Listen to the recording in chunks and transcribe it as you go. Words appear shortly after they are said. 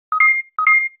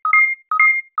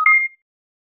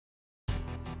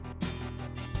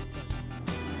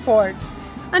Ford.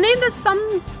 A name that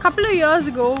some couple of years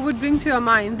ago would bring to your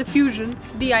mind the Fusion,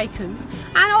 the Icon,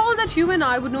 and all that you and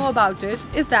I would know about it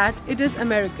is that it is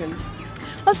American.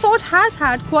 Well, Ford has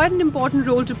had quite an important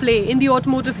role to play in the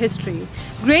automotive history,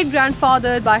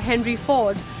 great-grandfathered by Henry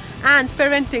Ford and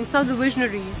parenting some of the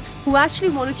visionaries who actually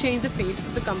want to change the fate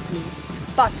of the company.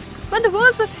 But when the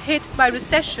world was hit by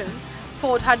recession,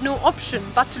 Ford had no option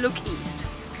but to look east.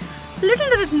 Little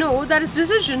did it know that its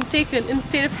decision taken in a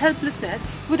state of helplessness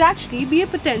would actually be a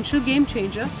potential game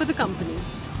changer for the company.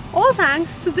 All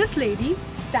thanks to this lady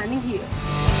standing here.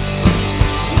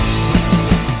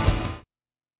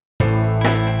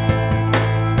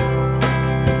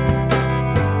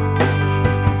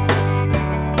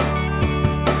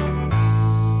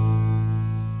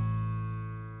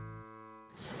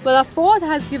 Well, our Ford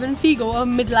has given Figo a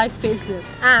midlife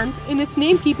facelift, and in its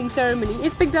name-keeping ceremony,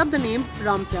 it picked up the name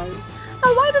Rampiari.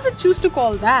 Now, why does it choose to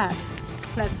call that?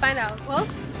 Let's find out. Well,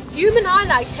 human eye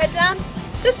like headlamps,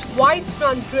 this wide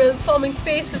front grille forming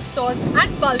face of sorts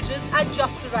and bulges at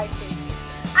just the right places,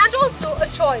 and also a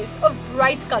choice of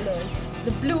bright colors,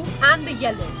 the blue and the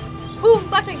yellow. Who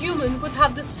but a human would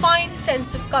have this fine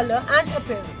sense of color and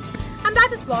appearance? And that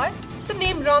is why the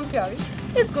name Rampiari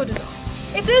is good enough.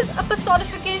 It is a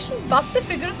personification, but the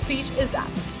figure of speech is apt.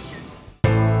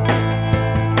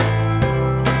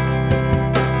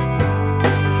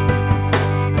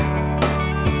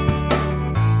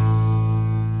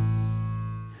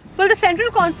 Well, the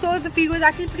central console of the Figo is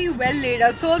actually pretty well laid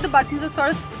out, so all the buttons are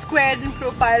sort of squared in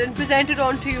profile and presented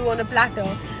onto you on a platter.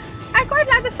 I quite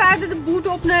like the fact that the boot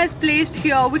opener is placed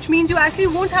here, which means you actually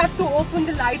won't have to open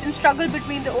the light and struggle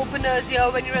between the openers here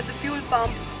when you're at the fuel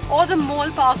pump or the mall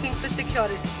parking for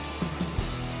security.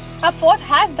 Our Ford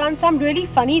has done some really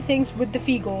funny things with the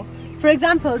Figo. For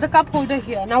example, the cup holder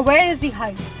here. Now, where is the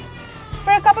height?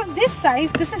 For a cup of this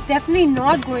size, this is definitely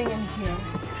not going in here.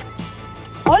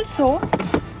 Also,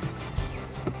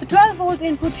 the 12 volt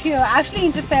input here actually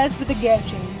interferes with the gear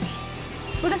change.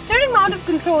 With the steering mounted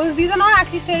controls, these are not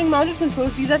actually steering mounted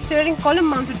controls, these are steering column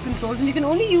mounted controls, and you can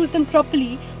only use them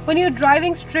properly when you're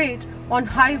driving straight on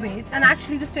highways, and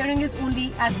actually the steering is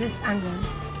only at this angle.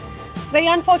 Very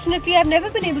unfortunately, I've never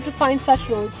been able to find such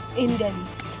roads in Delhi.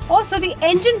 Also, the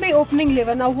engine bay opening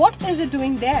lever, now what is it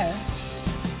doing there?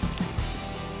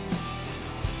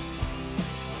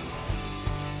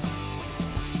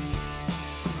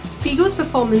 Figo's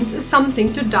performance is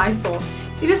something to die for.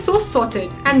 It is so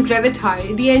sorted and brevet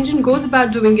high, the engine goes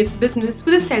about doing its business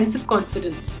with a sense of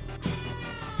confidence.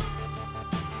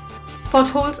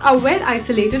 Potholes are well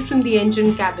isolated from the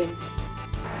engine cabin.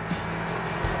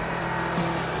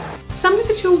 Something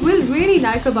that you will really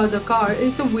like about the car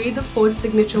is the way the Ford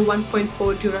Signature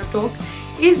 1.4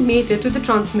 Duratorque is mated to the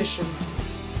transmission.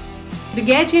 The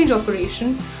gear change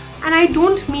operation, and I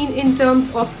don't mean in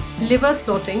terms of lever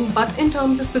slotting but in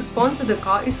terms of response of the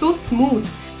car, is so smooth.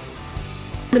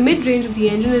 The mid-range of the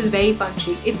engine is very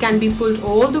punchy. It can be pulled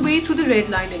all the way to the red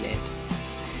line in it.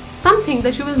 Something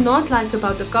that you will not like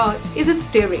about the car is its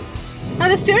steering. Now,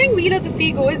 the steering wheel of the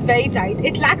Figo is very tight.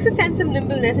 It lacks a sense of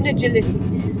nimbleness and agility.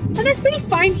 And that's pretty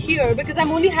fine here because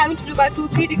I'm only having to do about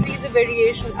 2-3 degrees of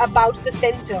variation about the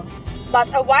center.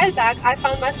 But a while back, I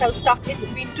found myself stuck in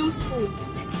between two schools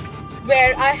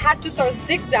where I had to sort of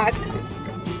zigzag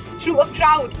through a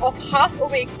crowd of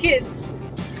half-awake kids,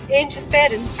 anxious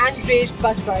parents and raged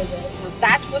bus drivers. Now,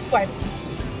 that was quite a mess.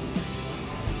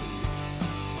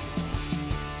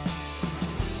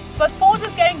 But Ford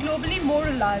is getting globally more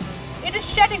reliable. It is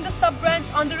shedding the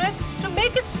sub-brands under it to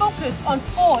make its focus on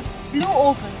Ford Blue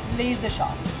Oval laser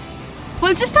sharp.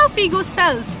 Well, just how Figo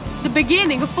spells the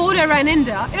beginning of Ford era in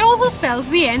India, it also spells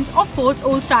the end of Ford's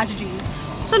old strategies.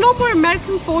 So no more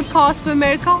American Ford cars for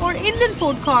America or Indian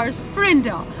Ford cars for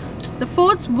India. The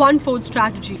Ford's One Ford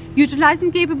strategy,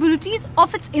 utilizing capabilities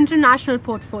of its international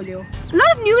portfolio. A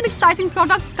lot of new and exciting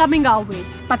products coming our way,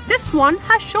 but this one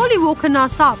has surely woken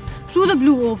us up through the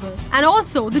Blue Oval. And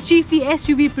also, the chiefly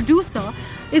SUV producer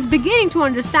is beginning to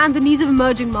understand the needs of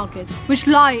emerging markets, which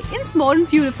lie in small and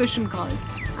fuel-efficient cars.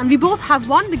 And we both have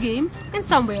won the game in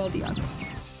some way or the other.